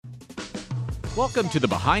Welcome to the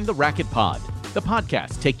Behind the Racket Pod, the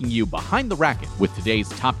podcast taking you behind the racket with today's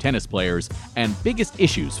top tennis players and biggest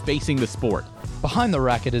issues facing the sport. Behind the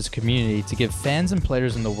Racket is a community to give fans and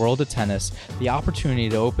players in the world of tennis the opportunity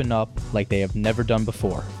to open up like they have never done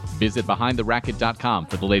before. Visit BehindTheRacket.com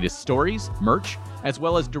for the latest stories, merch, as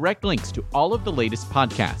well as direct links to all of the latest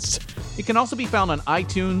podcasts. It can also be found on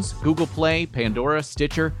iTunes, Google Play, Pandora,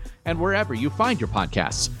 Stitcher, and wherever you find your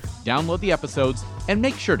podcasts. Download the episodes and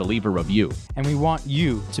make sure to leave a review. And we want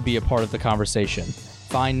you to be a part of the conversation.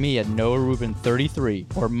 Find me at Noah Rubin 33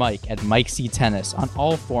 or Mike at Mike C Tennis on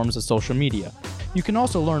all forms of social media. You can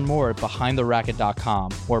also learn more at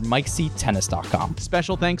BehindTheRacket.com or MikeCTennis.com.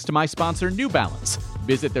 Special thanks to my sponsor, New Balance.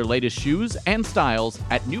 Visit their latest shoes and styles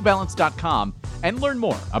at NewBalance.com and learn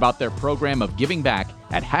more about their program of giving back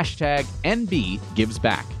at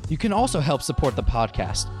 #NBGivesBack. You can also help support the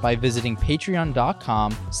podcast by visiting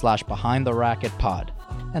patreon.com/BehindTheRacketPod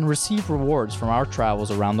and receive rewards from our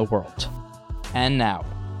travels around the world. And now,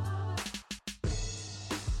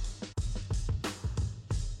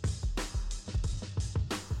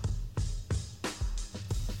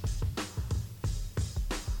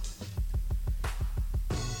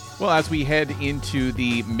 well, as we head into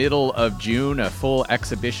the middle of June, a full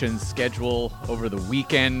exhibition schedule over the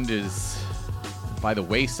weekend is by the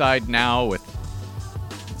wayside now, with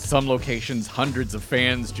some locations hundreds of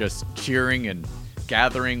fans just cheering and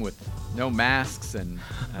gathering with no masks, and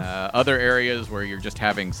other areas where you're just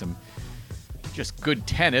having some just good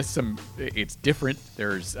tennis. It's different.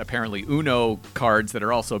 There's apparently Uno cards that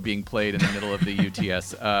are also being played in the middle of the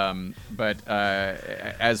UTS. But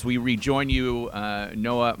as we rejoin you,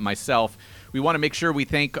 Noah, myself, we want to make sure we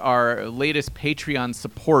thank our latest Patreon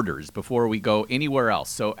supporters before we go anywhere else.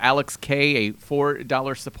 So Alex K, a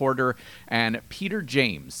 $4 supporter, and Peter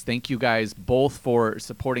James. Thank you guys both for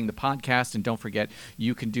supporting the podcast. And don't forget,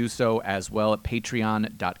 you can do so as well at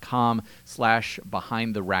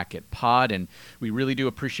patreon.com/BehindTheRacketPod. And we really do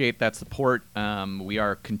appreciate that support. We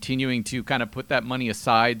are continuing to kind of put that money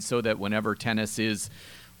aside so that whenever tennis is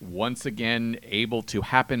once again able to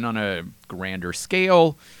happen on a grander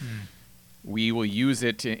scale, we will use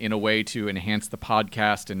it in a way to enhance the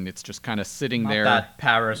podcast, and it's just kind of sitting there that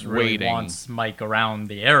Paris really waiting. wants Mike around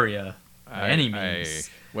the area by any means.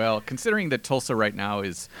 Well, considering that Tulsa right now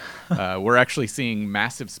is, we're actually seeing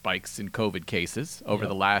massive spikes in COVID cases over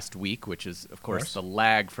the last week, which is, of course, the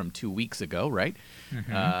lag from 2 weeks ago, right?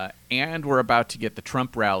 Mm-hmm. And we're about to get the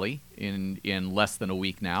Trump rally in less than a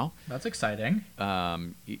week now. That's exciting.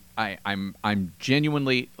 I'm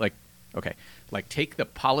genuinely like take the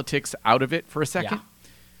politics out of it for a second. Yeah.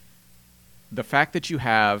 The fact that you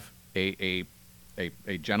have a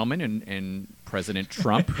gentleman in President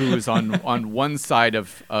Trump who is on one side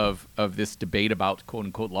of this debate about quote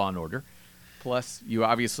unquote law and order, plus you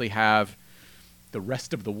obviously have the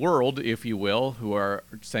rest of the world, if you will, who are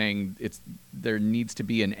saying there needs to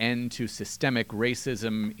be an end to systemic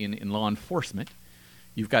racism in law enforcement.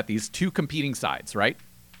 You've got these two competing sides, right?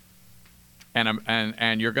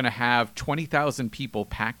 And you're going to have 20,000 people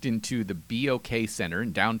packed into the BOK Center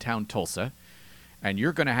in downtown Tulsa, and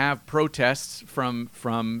you're going to have protests from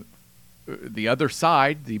the other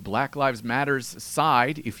side, the Black Lives Matters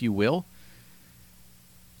side, if you will.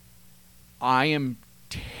 I am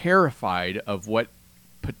terrified of what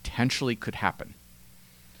potentially could happen.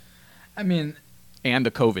 I mean, and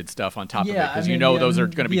the COVID stuff on top of it, because those those are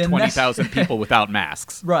going to be 20,000 people without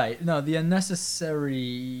masks. Right. No, the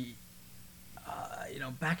unnecessary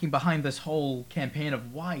backing behind this whole campaign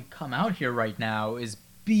of why come out here right now is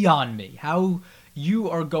beyond me. How you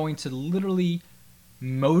are going to literally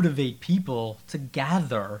motivate people to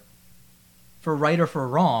gather for right or for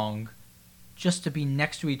wrong just to be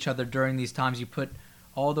next to each other during these times. You put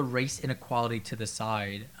all the race inequality to the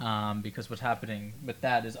side, because what's happening with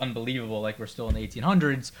that is unbelievable, like we're still in the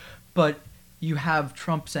 1800s, but you have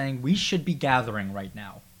Trump saying we should be gathering right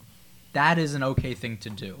now. That is an okay thing to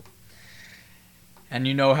do. And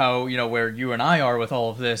you know how, where you and I are with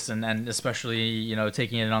all of this, and especially,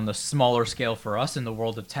 taking it on the smaller scale for us in the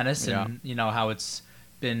world of tennis, and, how it's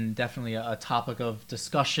been definitely a topic of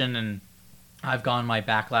discussion. And I've gotten my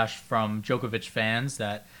backlash from Djokovic fans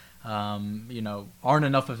that, aren't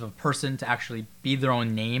enough of a person to actually be their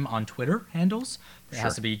own name on Twitter handles. It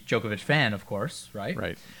has to be Djokovic fan, of course, right?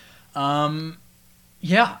 Right.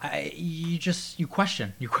 You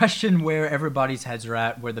question where everybody's heads are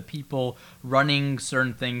at, where the people running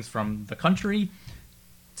certain things from the country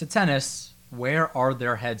to tennis, where are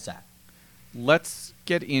their heads at? Let's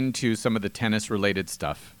get into some of the tennis related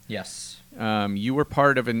stuff. Yes. You were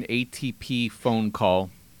part of an ATP phone call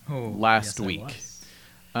last week.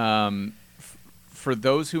 for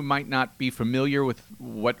those who might not be familiar with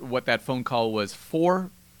what that phone call was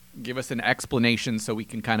for, give us an explanation so we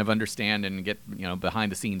can kind of understand and get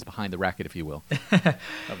behind the scenes, behind the racket, if you will,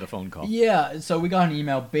 of the phone call. Yeah, so we got an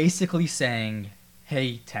email basically saying,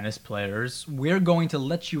 hey, tennis players, we're going to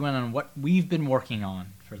let you in on what we've been working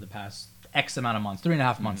on for the past X amount of months,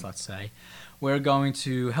 3.5 months, let's say. We're going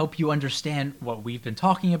to help you understand what we've been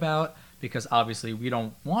talking about, because obviously we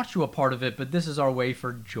don't want you a part of it, but this is our way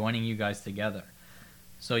for joining you guys together.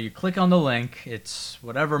 So you click on the link, it's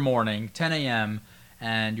whatever morning, 10 a.m.,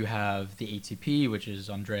 and you have the ATP, which is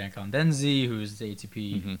Andrea Condenzi, who's the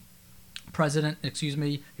ATP president,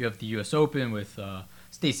 You have the U.S. Open with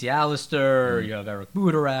Stacey Alister, you have Eric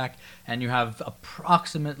Buderak, and you have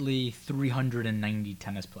approximately 390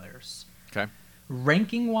 tennis players. Okay.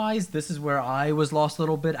 Ranking-wise, this is where I was lost a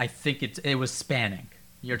little bit. I think it was spanning.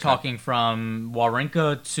 You're talking from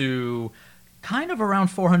Wawrinka to kind of around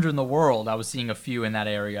 400 in the world. I was seeing a few in that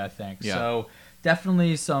area, I think. Yeah. So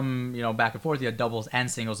definitely some, back and forth. You had doubles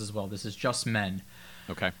and singles as well. This is just men.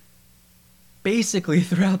 Okay. Basically,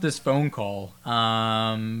 throughout this phone call,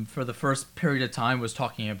 for the first period of time, was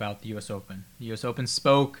talking about the U.S. Open. The U.S. Open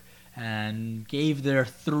spoke and gave their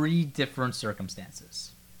 3 different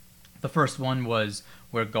circumstances. The first one was,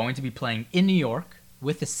 we're going to be playing in New York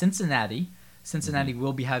with the Cincinnati. Cincinnati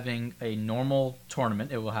will be having a normal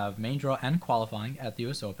tournament. It will have main draw and qualifying at the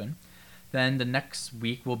U.S. Open. Then the next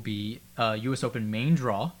week will be U.S. Open main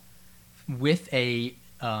draw with a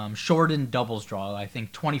shortened doubles draw. I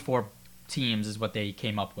think 24 teams is what they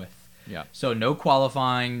came up with. Yeah. So no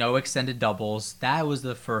qualifying, no extended doubles. That was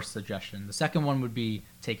the first suggestion. The second one would be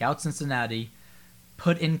take out Cincinnati,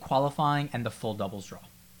 put in qualifying and the full doubles draw.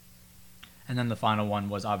 And then the final one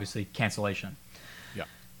was obviously cancellation.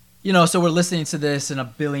 Yeah. So we're listening to this and a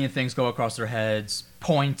billion things go across their heads.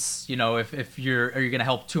 Points, if are you going to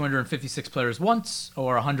help 256 players once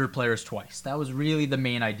or 100 players twice? That was really the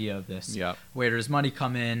main idea of this. Yeah. Where does money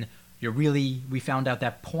come in? We found out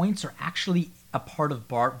that points are actually a part of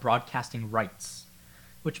broadcasting rights,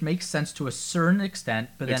 which makes sense to a certain extent.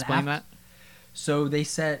 But then explain that. So they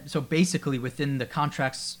said, basically within the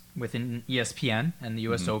contracts within ESPN and the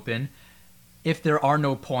U.S. Open, if there are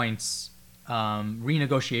no points,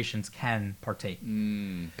 renegotiations can partake.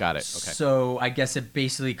 Got it. Okay. So I guess it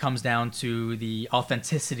basically comes down to the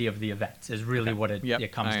authenticity of the event is really what it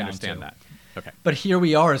comes down to. I understand that. Okay. But here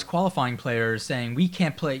we are as qualifying players saying, we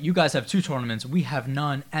can't play. You guys have 2 tournaments. We have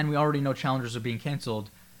none. And we already know challengers are being canceled.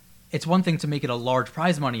 It's one thing to make it a large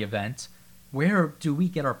prize money event. Where do we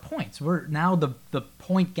get our points? Now the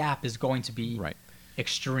point gap is going to be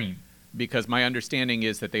extreme. Because my understanding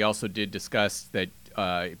is that they also did discuss that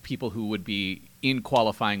people who would be in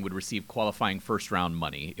qualifying would receive qualifying first round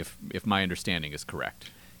money, if my understanding is correct.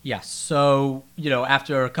 Yes. So,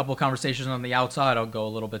 after a couple of conversations on the outside, I'll go a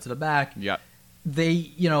little bit to the back. Yeah.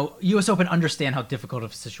 They, U.S. Open understand how difficult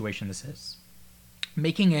of a situation this is.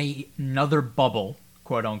 Making another bubble,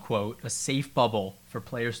 quote unquote, a safe bubble for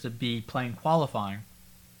players to be playing qualifying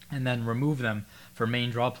and then remove them for main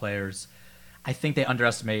draw players, I think they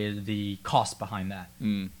underestimated the cost behind that.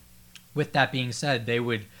 With that being said, they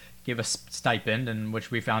would give a stipend, and which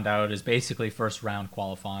we found out is basically first round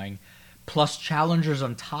qualifying, plus challengers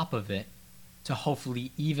on top of it to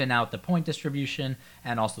hopefully even out the point distribution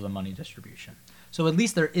and also the money distribution. So at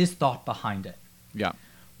least there is thought behind it. Yeah.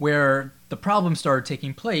 Where the problem started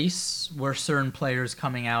taking place were certain players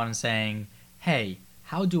coming out and saying, hey,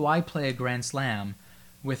 how do I play a Grand Slam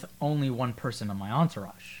with only one person in my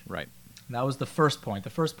entourage? Right. That was the first point. The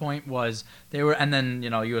first point was and then,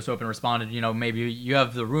 U.S. Open responded, maybe you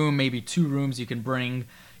have the room, maybe 2 rooms you can bring,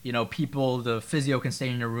 people, the physio can stay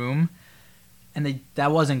in your room. And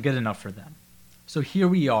that wasn't good enough for them. So here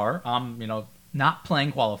we are, not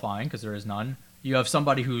playing qualifying because there is none. You have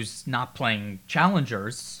somebody who's not playing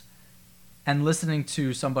challengers and listening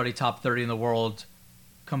to somebody top 30 in the world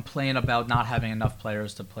complain about not having enough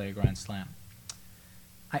players to play a Grand Slam.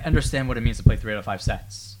 I understand what it means to play 3 out of 5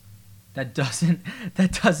 sets. That doesn't,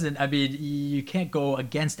 you can't go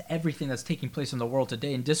against everything that's taking place in the world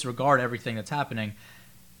today and disregard everything that's happening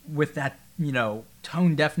with that,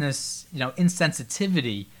 tone deafness,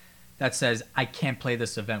 insensitivity that says, I can't play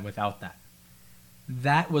this event without that.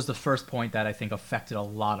 That was the first point that I think affected a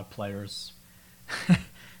lot of players.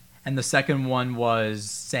 And the second one was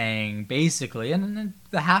saying basically, and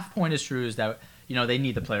the half point is true, is that, they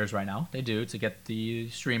need the players right now. They do, to get the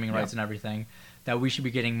streaming rights and everything, that we should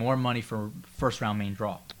be getting more money for first round main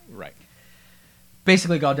draw. Right.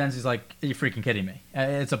 Basically, Gaudenzi's like, are you freaking kidding me?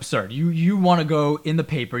 It's absurd. You want to go in the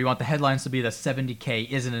paper, you want the headlines to be that 70K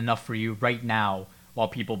isn't enough for you right now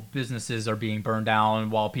while businesses are being burned down,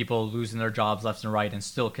 while people losing their jobs left and right and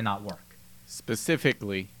still cannot work.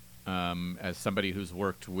 Specifically, as somebody who's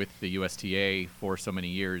worked with the USTA for so many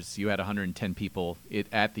years, you had 110 people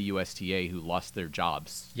at the USTA who lost their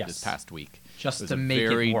jobs this past week. Just to make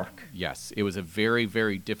it work. Yes, it was a very,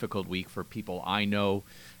 very difficult week for people I know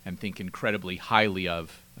and think incredibly highly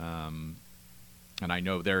of. And I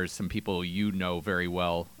know there are some people you know very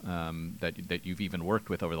well that you've even worked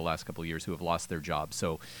with over the last couple of years who have lost their jobs.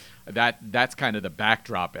 So that's kind of the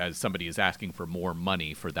backdrop as somebody is asking for more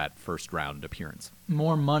money for that first round appearance.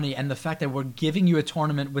 More money, and the fact that we're giving you a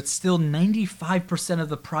tournament with still 95% of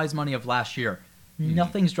the prize money of last year.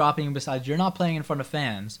 Nothing's dropping besides you're not playing in front of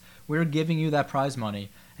fans. We're giving you that prize money,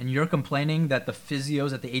 and you're complaining that the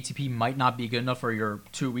physios at the ATP might not be good enough for your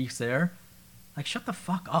 2 weeks there. Like, shut the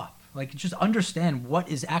fuck up. Like, just understand what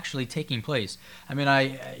is actually taking place. I mean,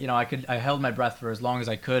 I held my breath for as long as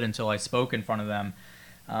I could until I spoke in front of them,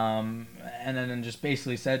 and then just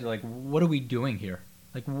basically said, like, what are we doing here?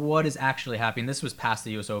 Like, what is actually happening? This was past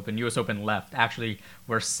the U.S. Open. U.S. Open left. Actually,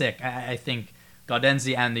 we're sick. I think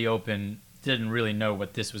Gaudenzi and the Open didn't really know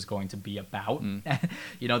what this was going to be about.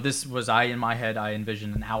 This was, in my head, I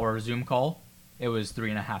envisioned an hour Zoom call. It was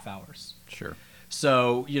 3.5 hours. Sure.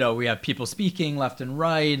 So, we have people speaking left and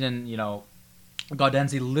right, and,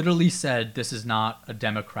 Gaudenzi literally said this is not a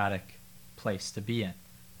democratic place to be in.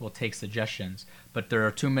 We'll take suggestions, but there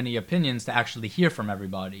are too many opinions to actually hear from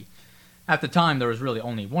everybody. At the time, there was really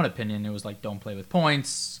only one opinion. It was like, don't play with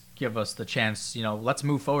points, give us the chance, let's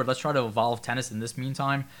move forward. Let's try to evolve tennis in this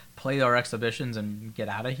meantime, play our exhibitions and get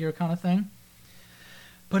out of here kind of thing.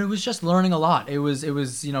 But it was just learning a lot. It was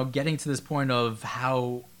getting to this point of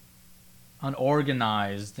how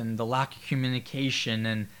unorganized and the lack of communication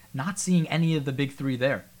and not seeing any of the big three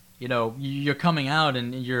there. You're coming out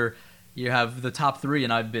and you have the top three,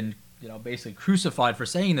 and I've been, basically crucified for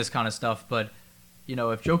saying this kind of stuff. But,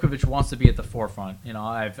 if Djokovic wants to be at the forefront,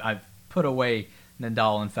 I've put away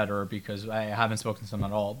Nadal and Federer because I haven't spoken to them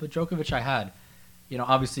at all. But Djokovic I had.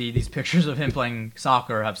 Obviously these pictures of him playing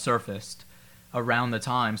soccer have surfaced around the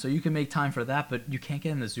time. So you can make time for that, but you can't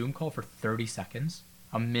get in the Zoom call for 30 seconds.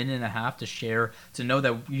 A minute and a half to share, to know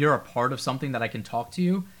that you're a part of something that I can talk to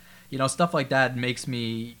you. Stuff like that makes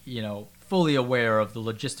me, fully aware of the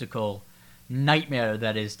logistical nightmare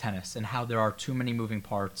that is tennis and how there are too many moving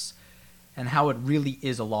parts and how it really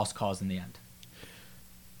is a lost cause in the end.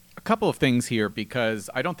 A couple of things here, because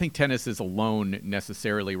I don't think tennis is alone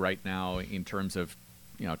necessarily right now in terms of,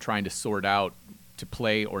 trying to sort out to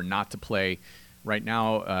play or not to play. Right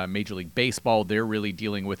now, Major League Baseball, they're really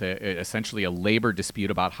dealing with essentially a labor dispute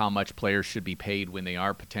about how much players should be paid when they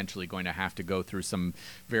are potentially going to have to go through some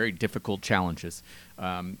very difficult challenges.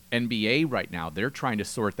 NBA right now, they're trying to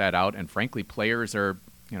sort that out, and frankly, players are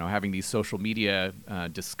having these social media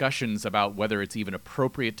discussions about whether it's even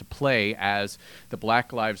appropriate to play as the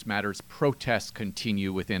Black Lives Matters protests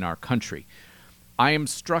continue within our country. I am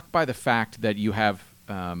struck by the fact that you have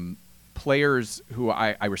players who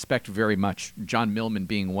I respect very much, John Millman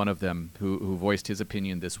being one of them, who voiced his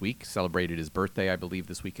opinion this week, celebrated his birthday, I believe,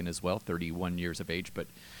 this weekend as well, 31 years of age. But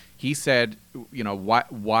he said,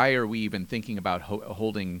 why are we even thinking about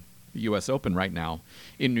holding the U.S. Open right now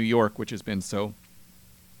in New York, which has been so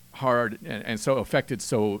hard and so affected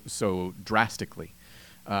so drastically?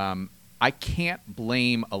 I can't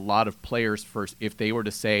blame a lot of players if they were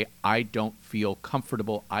to say, I don't feel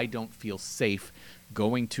comfortable, I don't feel safe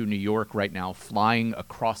going to New York right now, flying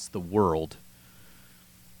across the world.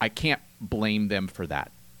 I can't blame them for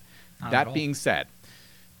that. That being said,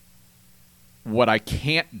 what I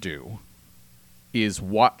can't do is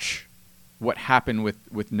watch what happened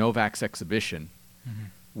with Novak's exhibition,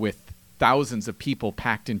 with thousands of people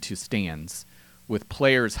packed into stands, with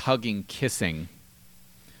players hugging, kissing.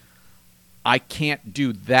 I can't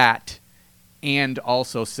do that and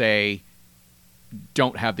also say,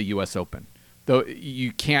 don't have the U.S. Open. Though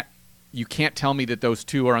you can't tell me that those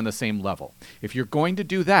two are on the same level. If you're going to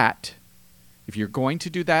do that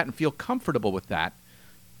and feel comfortable with that,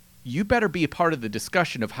 you better be a part of the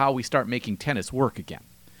discussion of how we start making tennis work again.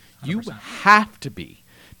 100%. You have to be,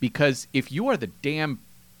 because if you are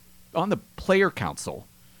on the player council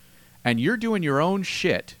and you're doing your own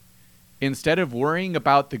shit instead of worrying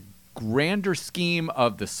about the grander scheme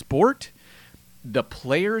of the sport, the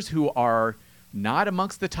players who are not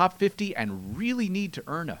amongst the top 50 and really need to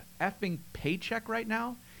earn a effing paycheck right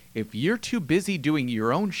now, if you're too busy doing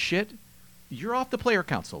your own shit, you're off the player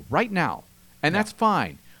council right now. And that's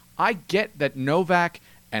fine. I get that Novak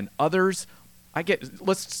and others,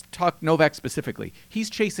 let's talk Novak specifically. He's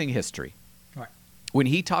chasing history. Right. When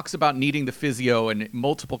he talks about needing the physio and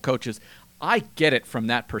multiple coaches, I get it from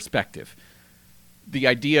that perspective. The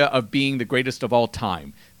idea of being the greatest of all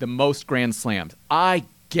time, the most Grand Slams. I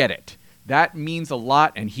get it. That means a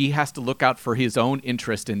lot, and he has to look out for his own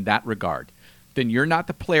interest in that regard. Then you're not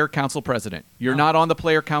the player council president. You're not on the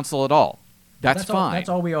player council at all. That's fine. That's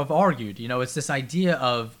all we have argued. It's this idea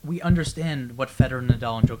of we understand what Federer,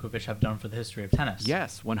 Nadal, and Djokovic have done for the history of tennis.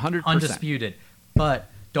 Yes, 100%. Undisputed. But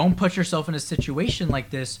don't put yourself in a situation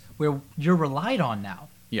like this where you're relied on now.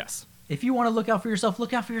 Yes. If you want to look out for yourself,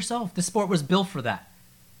 look out for yourself. The sport was built for that.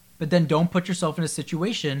 But then don't put yourself in a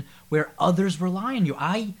situation where others rely on you.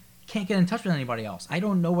 I can't get in touch with anybody else. I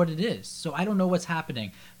don't know what it is. So I don't know what's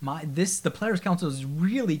happening. The Players Council is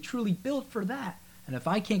really, truly built for that. And if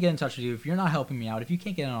I can't get in touch with you, if you're not helping me out, if you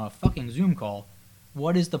can't get in on a fucking Zoom call,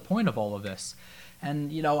 what is the point of all of this?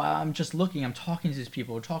 And, I'm just looking. I'm talking to these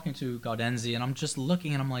people. We're talking to Gaudenzi, and I'm just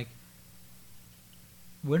looking, and I'm like,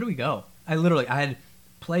 where do we go? I had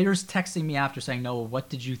players texting me after saying, Noah, what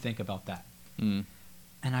did you think about that? And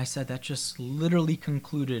I said, that just literally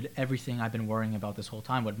concluded everything I've been worrying about this whole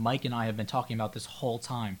time, what Mike and I have been talking about this whole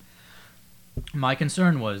time. My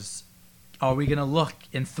concern was, are we going to look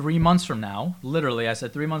in 3 months from now, literally, I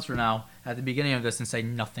said 3 months from now, at the beginning of this, and say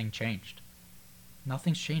nothing changed?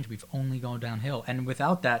 Nothing's changed. We've only gone downhill. And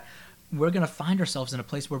without that, we're going to find ourselves in a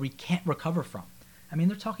place where we can't recover from. I mean,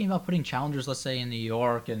 they're talking about putting challengers, let's say, in New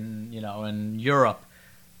York and, in Europe.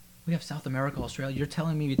 We have South America, Australia. You're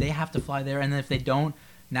telling me they have to fly there, and then if they don't,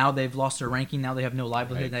 now they've lost their ranking. Now they have no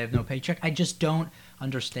livelihood. Right. They have no paycheck. I just don't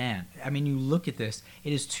understand. I mean, you look at this.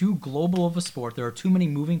 It is too global of a sport. There are too many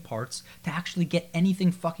moving parts to actually get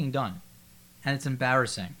anything fucking done. And it's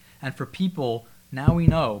embarrassing. And for people, now we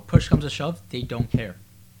know, push comes to shove, they don't care.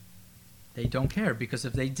 They don't care, because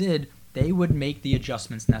if they did, they would make the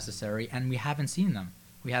adjustments necessary, and we haven't seen them.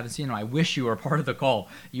 I wish you were part of the call.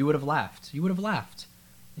 You would have laughed.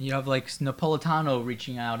 You have like Napolitano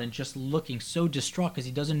reaching out and just looking so distraught because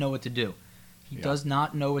he doesn't know what to do. He does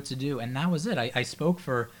not know what to do. And that was it. I spoke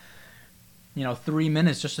for, 3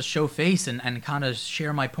 minutes just to show face and kind of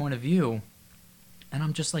share my point of view. And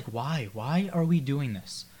I'm just like, why? Why are we doing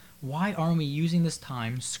this? Why aren't we using this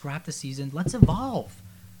time, scrap the season, let's evolve?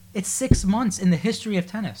 It's 6 months in the history of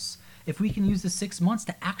tennis. If we can use the 6 months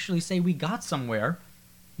to actually say we got somewhere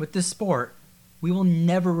with this sport, we will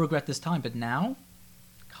never regret this time. But now,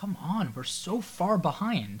 come on, we're so far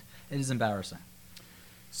behind. It is embarrassing.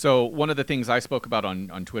 So one of the things I spoke about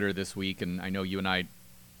on Twitter this week, and I know you and I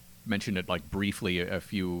mentioned it like briefly a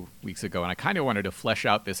few weeks ago, and I kind of wanted to flesh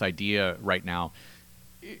out this idea right now.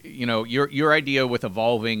 Your idea with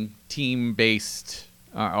evolving, team-based,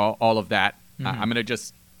 all of that, I'm going to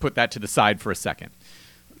just put that to the side for a second.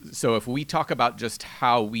 So if we talk about just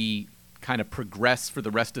how we kind of progress for the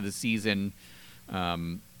rest of the season,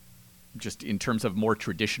 just in terms of more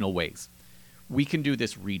traditional ways, we can do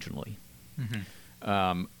this regionally.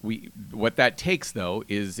 What that takes, though,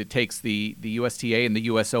 is it takes the USTA and the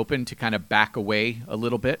US Open to kind of back away a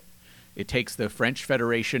little bit. It takes the French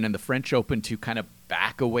Federation and the French Open to kind of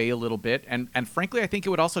back away a little bit. And frankly, I think it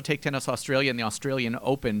would also take Tennis Australia and the Australian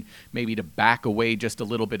Open maybe to back away just a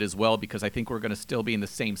little bit as well, because I think we're going to still be in the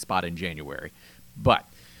same spot in January. But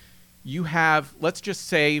you have, let's just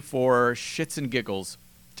say for shits and giggles,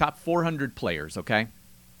 top 400 players, okay?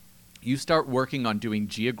 You start working on doing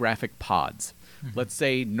geographic pods. Let's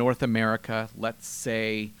say North America, let's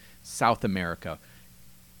say South America,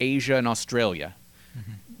 Asia and Australia,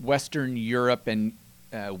 Western Europe and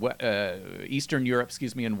Eastern Europe,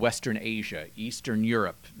 and Western Asia, Eastern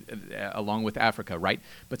Europe, along with Africa, right?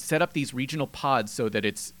 But set up these regional pods so that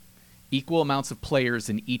it's equal amounts of players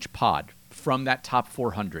in each pod from that top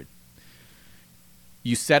 400.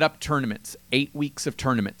 You set up tournaments, 8 weeks of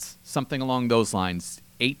tournaments, something along those lines,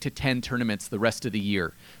 8 to 10 tournaments the rest of the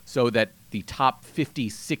year, so that the top 50,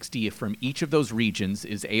 60 from each of those regions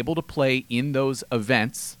is able to play in those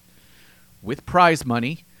events with prize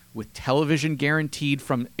money, with television guaranteed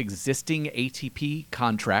from existing ATP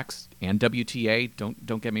contracts and WTA.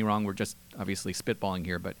 Don't get me wrong, we're just obviously spitballing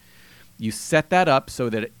here, but you set that up so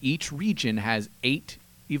that each region has 8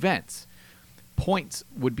 events. Points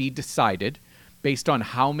would be decided based on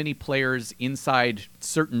how many players inside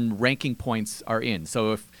certain ranking points are in.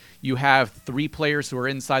 So if you have 3 players who are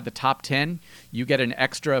inside the top 10, you get an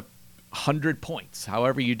extra 100 points,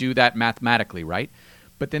 however you do that mathematically, right?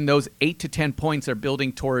 But then those 8 to 10 points are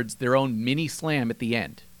building towards their own mini slam at the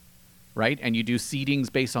end, right? And you do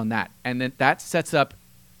seedings based on that. And then that sets up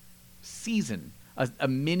a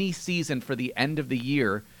mini season for the end of the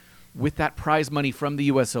year with that prize money from the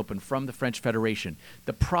US Open, from the French Federation.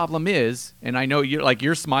 The problem is, and I know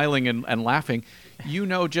you're smiling and laughing, you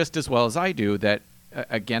know just as well as I do that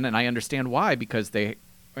again, and I understand why, because this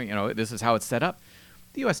is how it's set up.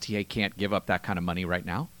 The USTA can't give up that kind of money right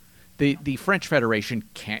now. The French Federation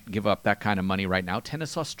can't give up that kind of money right now.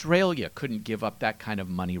 Tennis Australia couldn't give up that kind of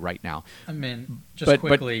money right now. I mean,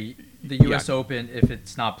 quickly, the U.S. Open, if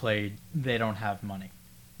it's not played, they don't have money.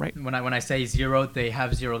 Right. When I say zero, they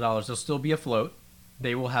have $0. They'll still be afloat.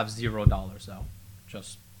 They will have $0 though,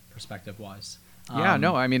 just perspective-wise. Yeah,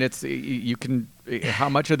 no, I mean, it's you can. How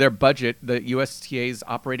much of their budget, the USTA's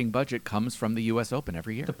operating budget, comes from the U.S. Open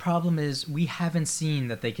every year? The problem is we haven't seen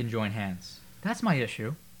that they can join hands. That's my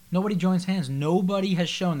issue. Nobody joins hands. Nobody has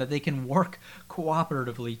shown that they can work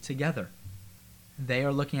cooperatively together. They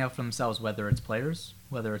are looking out for themselves, whether it's players,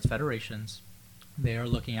 whether it's federations. They are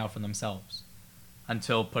looking out for themselves.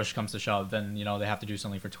 Until push comes to shove, then they have to do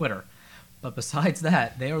something for Twitter. But besides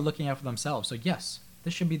that, they are looking out for themselves. So yes,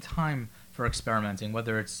 this should be time for experimenting,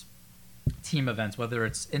 whether it's team events, whether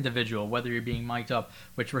it's individual, whether you're being mic'd up,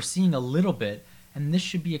 which we're seeing a little bit, and this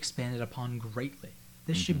should be expanded upon greatly.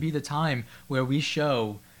 This should be the time where we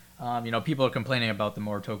show, people are complaining about the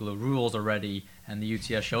Mouratoglou rules already and the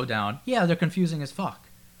UTS showdown. Yeah, they're confusing as fuck.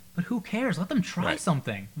 But who cares? Let them try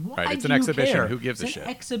something. Why it's do an you exhibition. care? Who gives a It's shit? an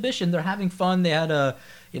exhibition. They're having fun. They had a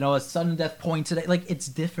sudden death point today. Like, it's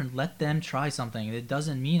different. Let them try something. It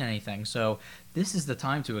doesn't mean anything. So this is the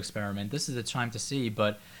time to experiment. This is the time to see.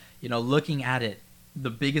 But, looking at it, the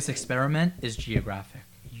biggest experiment is geographic.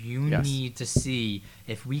 You need to see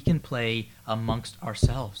if we can play amongst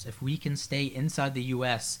ourselves, if we can stay inside the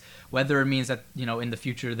U.S., whether it means that, in the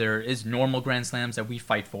future there is normal Grand Slams that we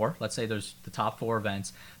fight for. Let's say there's the top 4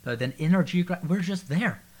 events. But then in our we're just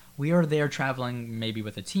there. We are there traveling maybe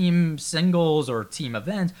with a team, singles or team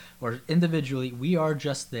event, or individually. We are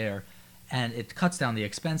just there. And it cuts down the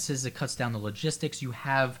expenses. It cuts down the logistics. You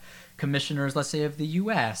have commissioners, let's say, of the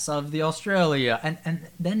U.S., of the Australia. And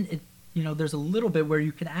then it, there's a little bit where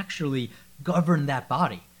you can actually govern that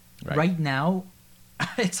body. Right now,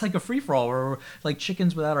 it's like a free-for-all. We're like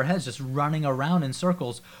chickens without our heads, just running around in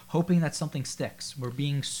circles, hoping that something sticks. We're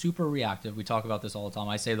being super reactive. We talk about this all the time.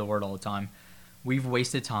 I say the word all the time. We've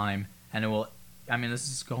wasted time, and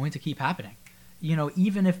this is going to keep happening.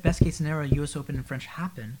 Even if best-case scenario, U.S. Open and French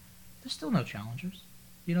happen, there's still no challengers.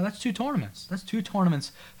 That's 2 tournaments. That's 2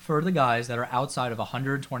 tournaments for the guys that are outside of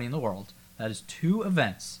 120 in the world. That is 2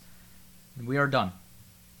 events. We are done.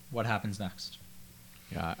 What happens next?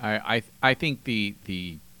 Yeah, I think the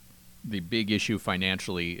big issue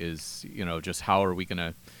financially is just how are we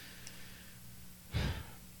gonna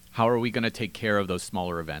take care of those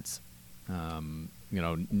smaller events?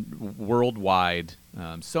 Worldwide,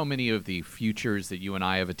 so many of the futures that you and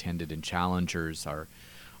I have attended in challengers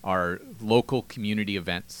are local community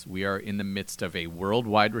events. We are in the midst of a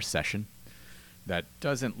worldwide recession that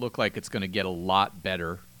doesn't look like it's going to get a lot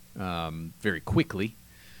better very quickly.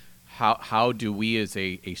 How do we as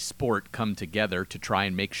a sport come together to try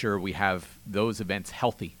and make sure we have those events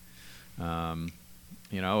healthy? I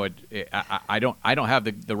don't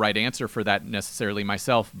have the right answer for that necessarily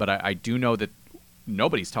myself, but I do know that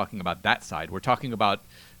nobody's talking about that side. We're talking about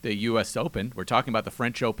the U.S. Open. We're talking about the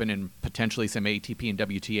French Open and potentially some ATP and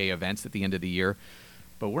WTA events at the end of the year,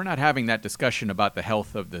 but we're not having that discussion about the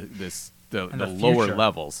health of the lower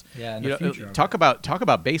levels. Yeah, and the future. Talk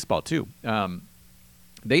about baseball too.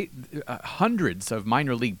 Hundreds of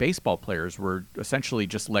minor league baseball players were essentially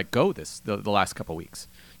just let go the last couple of weeks,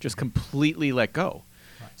 just completely let go.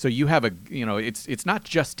 Right. So you have it's not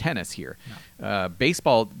just tennis here. No.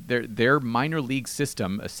 Baseball, their minor league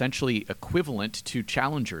system, essentially equivalent to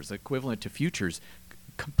challengers, equivalent to futures,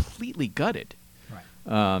 completely gutted.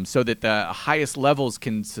 Right. So that the highest levels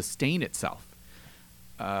can sustain itself.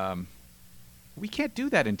 We can't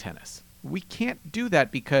do that in tennis. We can't do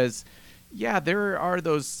that because, there are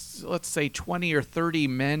those, let's say, 20 or 30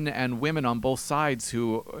 men and women on both sides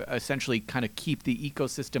who essentially kind of keep the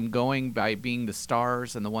ecosystem going by being the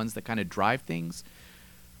stars and the ones that kind of drive things.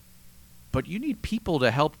 But you need people to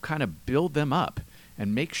help kind of build them up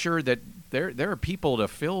and make sure that there are people to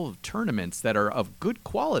fill tournaments that are of good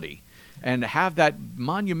quality and have that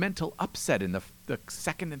monumental upset in the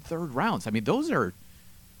second and third rounds. I mean, those are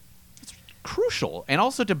crucial, and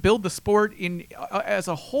also to build the sport in as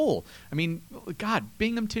a whole. I mean, God,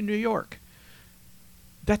 Binghamton, New York.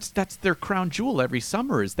 That's their crown jewel every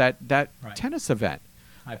summer is that right. Tennis event.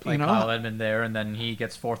 I play Kyle Edmund there, and then he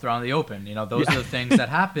gets 4th round of the Open. Those are the things that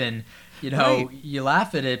happen. Right. You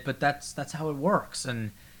laugh at it, but that's how it works. And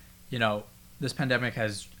this pandemic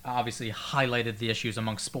has obviously highlighted the issues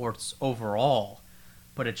among sports overall,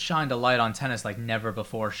 but it shined a light on tennis like never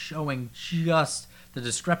before, showing just the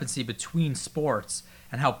discrepancy between sports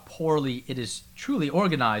and how poorly it is truly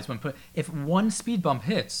organized. If one speed bump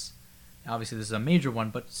hits, obviously this is a major one,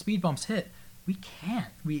 but speed bumps hit, we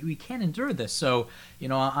can't endure this. So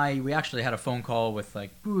we actually had a phone call with a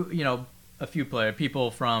few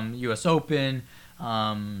people from U.S. Open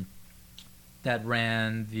that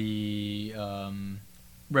ran the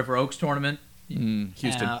River Oaks tournament,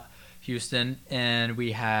 Houston, and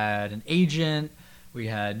we had an agent, we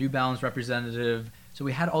had New Balance representative. So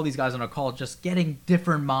we had all these guys on a call, just getting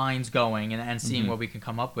different minds going and seeing what we can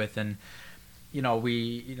come up with. And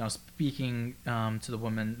speaking to the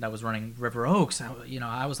woman that was running River Oaks,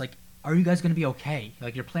 I was like, "Are you guys going to be okay?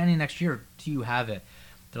 Like, you're planning next year. Do you have it?"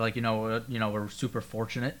 They're like, we're super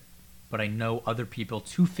fortunate, but I know other people,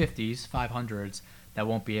 250s, 500s, that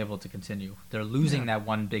won't be able to continue. They're losing that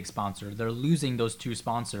one big sponsor. They're losing those two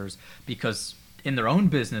sponsors because in their own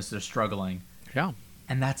business they're struggling. Yeah.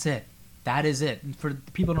 And that's it. That is it. And for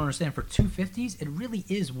people to understand, for 250s, it really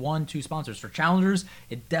is 1-2 sponsors. For challengers,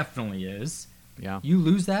 it definitely is. Yeah. You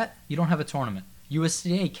lose that, you don't have a tournament.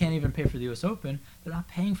 USTA can't even pay for the US Open. They're not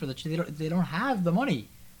paying for they don't have the money.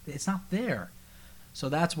 It's not there. So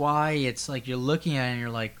that's why it's like you're looking at it and you're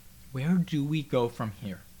like, where do we go from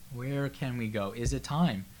here? Where can we go? Is it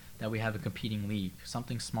time that we have a competing league,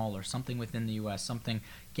 something smaller, something within the U.S.,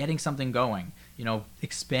 getting something going,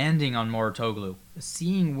 expanding on Mouratoglou,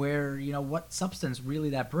 seeing where, what substance really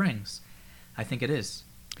that brings? I think it is.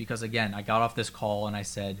 Because, again, I got off this call and I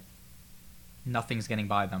said, nothing's getting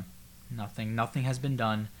by them. Nothing has been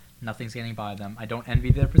done. Nothing's getting by them. I don't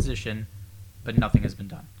envy their position, but nothing has been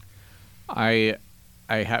done. I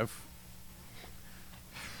have...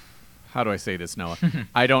 How do I say this, Noah?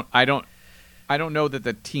 I don't know that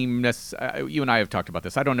the team you and I have talked about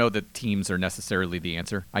this. I don't know that teams are necessarily the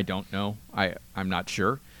answer. I don't know. I'm not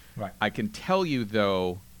sure. Right. I can tell you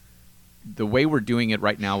though, the way we're doing it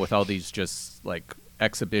right now with all these just like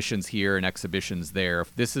exhibitions here and exhibitions there,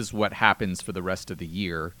 if this is what happens for the rest of the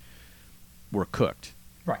year, we're cooked.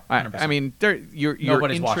 Right. I mean,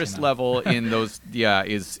 your interest level in those,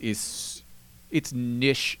 is it's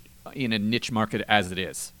niche in a niche market as it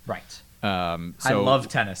is. Right. So I love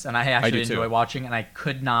tennis, and I actually enjoy watching, and I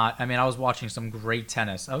could not. I mean, I was watching some great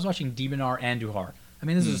tennis. I was watching De Minaur and Duhar. I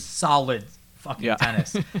mean, this is solid fucking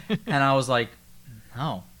tennis. And I was like,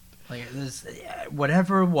 no. Like, this,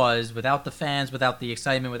 whatever it was, without the fans, without the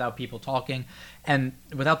excitement, without people talking, and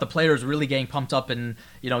without the players really getting pumped up and,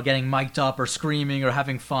 getting mic'd up or screaming or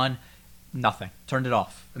having fun, nothing. Turned it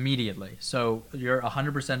off immediately. So you're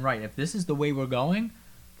 100% right. If this is the way we're going,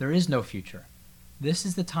 there is no future. This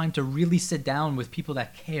is the time to really sit down with people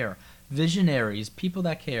that care, visionaries, people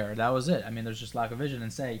that care. That was it. I mean, there's just lack of vision,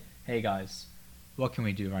 and say, hey guys, what can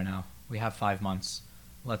we do right now? We have 5 months.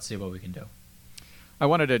 Let's see what we can do. I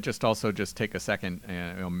wanted to just take a second,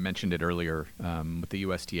 I mentioned it earlier with the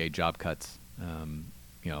USTA job cuts.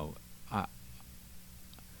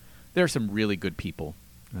 There are some really good people.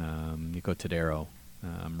 Nico Tadero,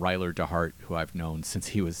 Ryler DeHart, who I've known since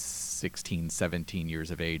he was 16, 17 years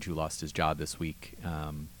of age, who lost his job this week.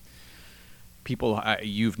 People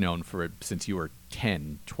you've known since you were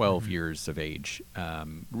 10, 12 years of age.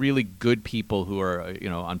 Really good people who are,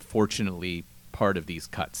 unfortunately part of these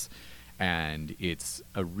cuts. And it's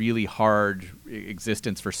a really hard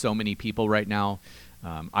existence for so many people right now.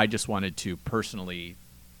 I just wanted to personally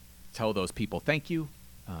tell those people thank you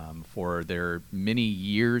for their many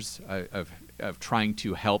years of trying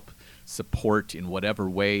to help support in whatever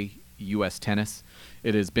way U.S. tennis.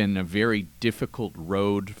 It has been a very difficult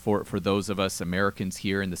road for those of us Americans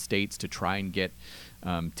here in the States to try and get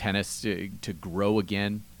tennis to grow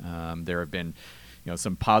again. There have been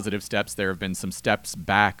some positive steps. There have been some steps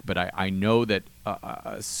back, but I know that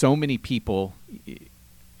so many people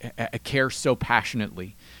care so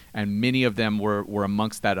passionately, and many of them were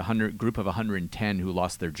amongst that group of 110 who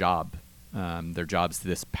lost their jobs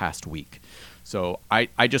this past week. So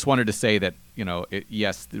I just wanted to say that,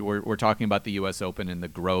 yes, we're talking about the U.S. Open and the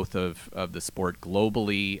growth of the sport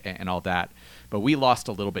globally and all that, but we lost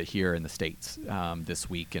a little bit here in the States this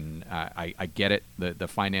week, and I get it. The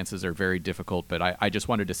finances are very difficult, but I just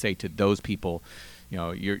wanted to say to those people,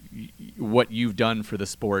 what you've done for the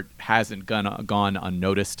sport hasn't gone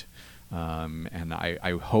unnoticed. And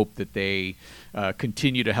I hope that they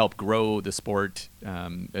continue to help grow the sport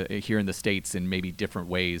here in the States in maybe different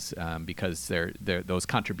ways because those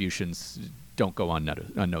contributions don't go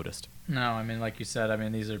unnoticed. No, I mean, like you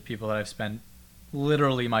said, these are people that I've spent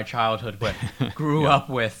literally my childhood with, grew up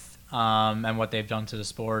with, and what they've done to the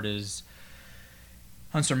sport is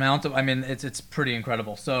unsurmountable. I mean, it's pretty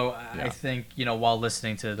incredible. So I think, while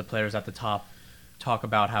listening to the players at the top talk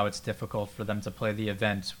about how it's difficult for them to play the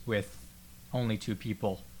event with only 2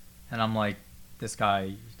 people. And I'm like, this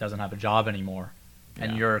guy doesn't have a job anymore.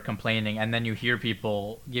 And Yeah. you're complaining. And then you hear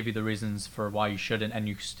people give you the reasons for why you shouldn't, and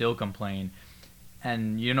you still complain.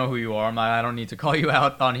 And you know who you are. I don't need to call you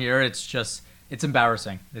out on here. It's just, it's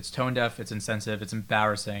embarrassing. It's tone deaf. It's insensitive. It's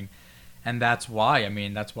embarrassing. And that's why,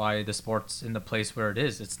 that's why the sport's in the place where it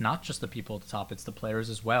is. It's not just the people at the top. It's the players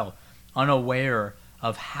as well. Unaware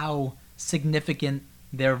of how significant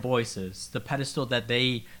their voice is, the pedestal that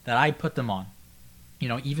I put them on.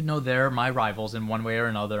 Even though they're my rivals in one way or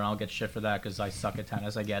another, and I'll get shit for that because I suck at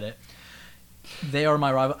tennis, I get it. They are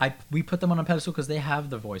my rival. We put them on a pedestal because they have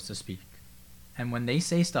the voice to speak. And when they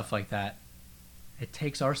say stuff like that, it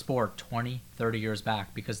takes our sport 20, 30 years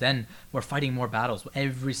back, because then we're fighting more battles.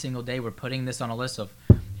 Every single day we're putting this on a list of,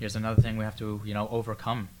 here's another thing we have to,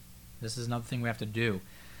 overcome. This is another thing we have to do.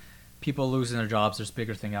 People losing their jobs, there's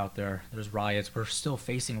bigger thing out there. There's riots. We're still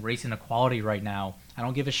facing race inequality right now. I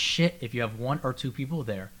don't give a shit if you have 1 or 2 people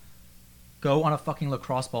there. Go on a fucking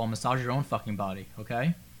lacrosse ball and massage your own fucking body,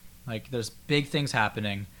 okay? Like, there's big things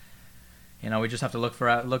happening. We just have to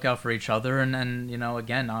look out for each other, and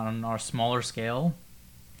again, on our smaller scale,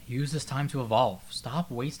 use this time to evolve. Stop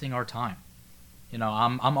wasting our time.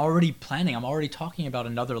 I'm already planning. I'm already talking about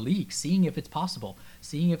another league, seeing if it's possible,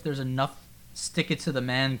 seeing if there's enough stick it to the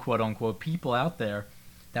man, quote unquote, people out there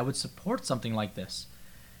that would support something like this.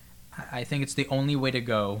 I think it's the only way to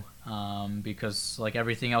go, because like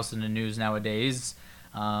everything else in the news nowadays,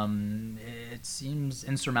 it seems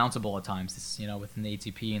insurmountable at times. It's, within the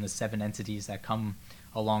ATP and the 7 entities that come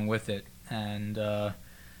along with it, and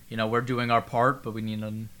we're doing our part, but we need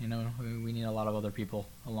a lot of other people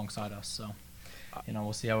alongside us. So,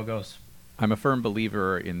 we'll see how it goes. I'm a firm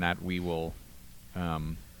believer in that we will,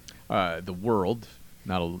 the world,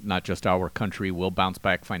 not just our country, will bounce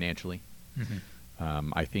back financially.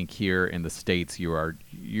 Mm-hmm. I think here in the States, you're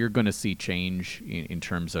going to see change in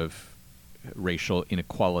terms of racial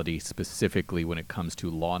inequality, specifically when it comes to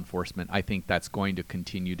law enforcement. I think that's going to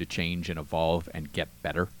continue to change and evolve and get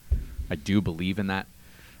better. I do believe in that.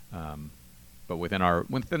 But within our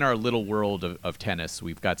little world of tennis,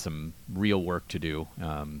 we've got some real work to do,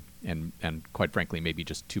 and quite frankly, maybe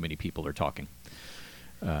just too many people are talking.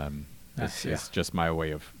 It's just my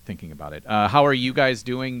way of thinking about it. How are you guys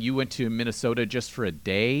doing? You went to Minnesota just for a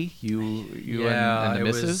day. You and the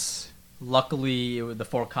missus. Luckily, the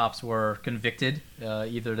 4 cops were convicted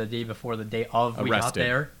either the day before, the day of we got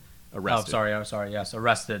there. Arrested. Oh, sorry. Yes,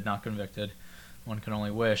 arrested, not convicted. One can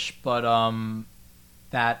only wish. But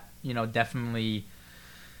that definitely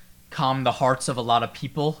calmed the hearts of a lot of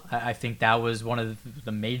people. I think that was one of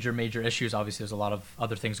the major issues. Obviously, there's a lot of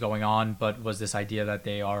other things going on, but was this idea that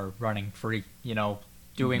they are running free,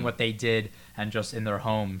 doing what they did and just in their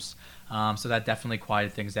homes. So that definitely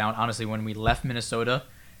quieted things down. Honestly, when we left Minnesota,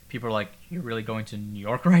 people are like, "You're really going to New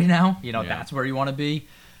York right now? That's where you want to be?"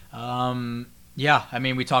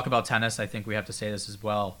 We talk about tennis. I think we have to say this as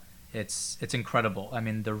well. It's incredible.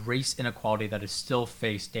 The race inequality that is still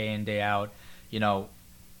faced day in, day out.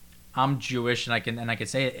 I'm Jewish, and I can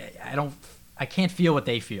say it. I can't feel what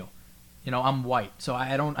they feel. I'm white, so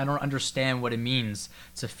I don't understand what it means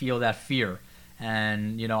to feel that fear.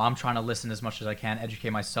 And I'm trying to listen as much as I can, educate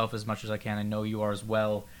myself as much as I can. I know you are as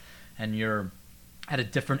well, and you're at a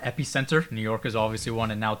different epicenter. New York is obviously one,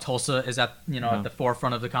 and now Tulsa is at at the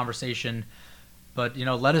forefront of the conversation. But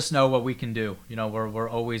let us know what we can do. We're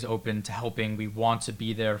always open to helping. We want to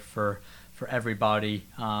be there for everybody.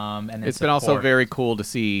 And it's been also very cool to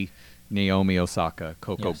see Naomi Osaka,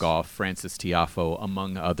 Coco Gauff, Frances Tiafoe,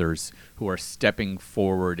 among others, who are stepping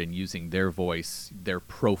forward and using their voice, their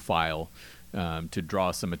profile, to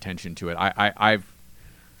draw some attention to it.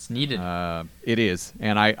 It's needed. It is,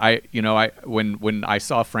 and when I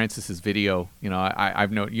saw Francis's video,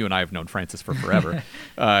 I've known you and I have known Francis for forever.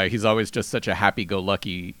 He's always just such a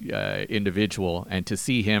happy-go-lucky individual, and to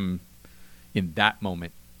see him in that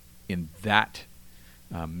moment, in that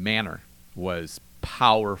manner, was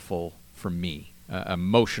powerful for me,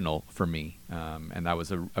 emotional for me, and that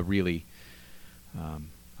was a really.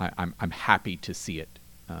 I'm happy to see it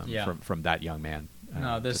from that young man.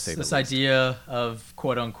 No, this idea of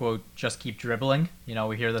quote unquote just keep dribbling.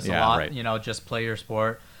 We hear this a lot. Right. Just play your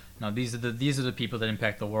sport. No, these are the people that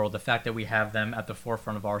impact the world. The fact that we have them at the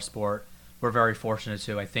forefront of our sport, we're very fortunate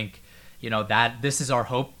to. I think, that this is our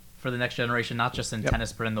hope for the next generation, not just in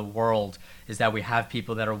tennis but in the world, is that we have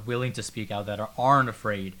people that are willing to speak out, that aren't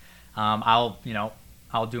afraid. I'll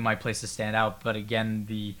do my place to stand out, but again,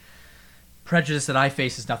 the prejudice that I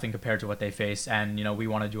face is nothing compared to what they face, and we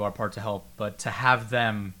want to do our part to help. But to have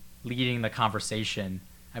them leading the conversation,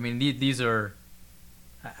 these are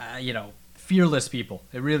fearless people.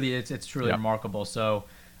 It really is. It's truly Yep. remarkable. So,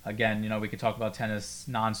 again, we could talk about tennis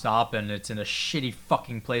nonstop, and it's in a shitty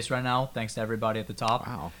fucking place right now. Thanks to everybody at the top.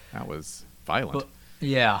 Wow, that was violent.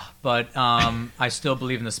 But I still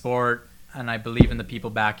believe in the sport, and I believe in the people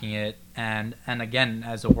backing it. And again,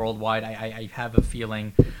 as a worldwide, I have a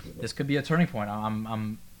feeling this could be a turning point.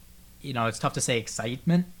 I'm it's tough to say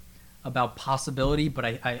excitement about possibility, but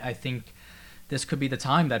I think this could be the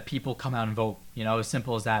time that people come out and vote. As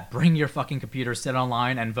simple as that. Bring your fucking computer, sit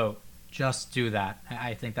online, and vote. Just do that.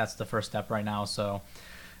 I think that's the first step right now. So,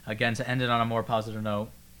 again, to end it on a more positive note,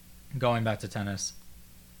 going back to tennis,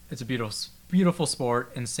 it's a beautiful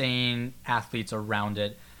sport, insane athletes around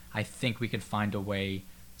it. I think we could find a way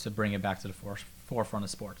to bring it back to the forefront of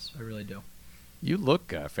sports. I really do. You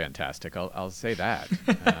look fantastic. I'll say that.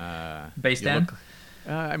 Base you tan?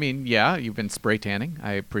 Yeah, you've been spray tanning.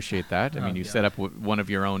 I appreciate that. I mean, you set up one of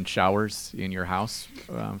your own showers in your house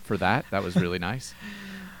for that. That was really nice.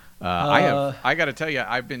 I got to tell you,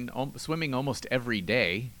 I've been swimming almost every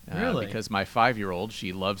day. Really? Because my 5-year-old,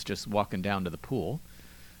 she loves just walking down to the pool.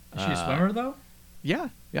 Is she a swimmer though? Yeah.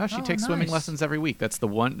 She takes nice. swimming lessons every week. That's the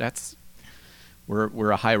one.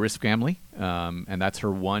 We're a high risk family, and that's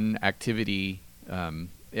her one activity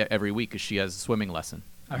every week. Is she has a swimming lesson.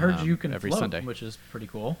 I heard you can every float, Sunday, which is pretty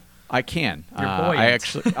cool. I can. You're I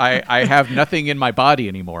actually I have nothing in my body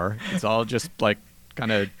anymore. It's all just like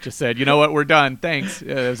kind of just said, you know what, we're done. Thanks.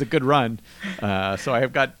 It was a good run. So I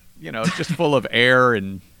have got just full of air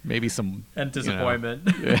and maybe some and disappointment,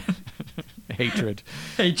 hatred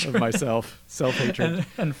of myself, self-hatred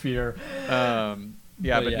and fear.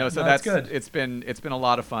 So that's good. It's been a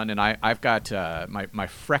lot of fun, and I've got my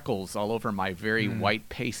freckles all over my very white,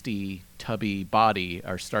 pasty, tubby body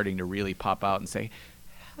are starting to really pop out and say,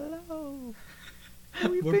 "Hello,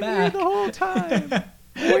 we've been back. here the whole time,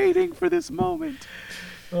 waiting for this moment.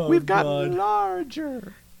 We've gotten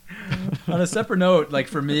larger." On a separate note, like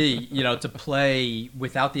for me, to play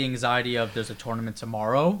without the anxiety of there's a tournament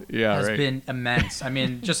tomorrow has been immense. I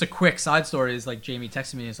mean, just a quick side story is like Jamie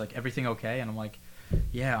texted me, is like, everything okay? And I'm like,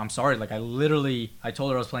 yeah, I'm sorry. Like I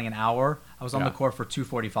told her I was playing an hour. I was on the court for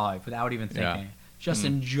 2:45 without even thinking, just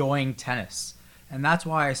enjoying tennis. And that's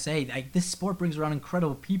why I say like this sport brings around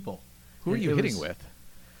incredible people. Who are you hitting with?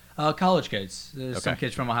 College kids. There's some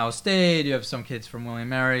kids from Ohio State. You have some kids from William &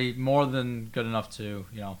 Mary. More than good enough to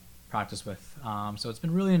practice with. So it's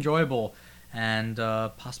been really enjoyable, and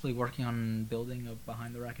possibly working on building a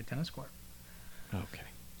behind the racket tennis court. Okay.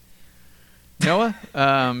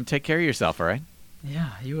 Noah, take care of yourself. All right.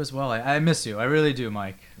 Yeah, you as well. I miss you. I really do,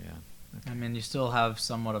 Mike. Yeah. Okay. I mean, you still have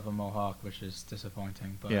somewhat of a mohawk, which is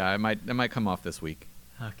disappointing. But yeah, I might come off this week.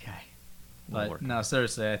 Okay. But no,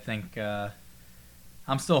 seriously, I think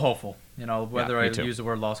I'm still hopeful. Whether I use the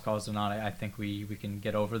word lost cause or not, I think we can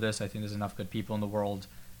get over this. I think there's enough good people in the world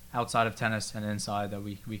outside of tennis and inside that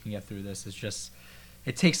we can get through this. It's just,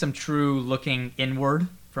 it takes some true looking inward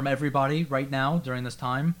from everybody right now during this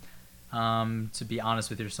time. To be honest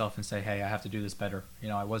with yourself and say, hey, I have to do this better.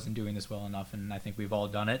 I wasn't doing this well enough, and I think we've all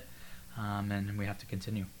done it, and we have to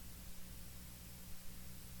continue.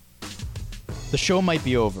 The show might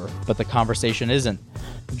be over, but the conversation isn't.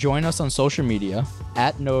 Join us on social media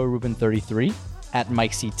at NoahRubin33, at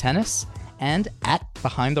Mike C. Tennis, and at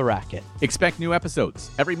Behind the Racket. Expect new episodes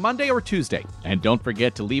every Monday or Tuesday. And don't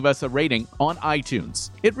forget to leave us a rating on iTunes.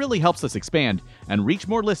 It really helps us expand and reach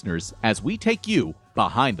more listeners as we take you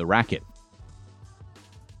behind the racket.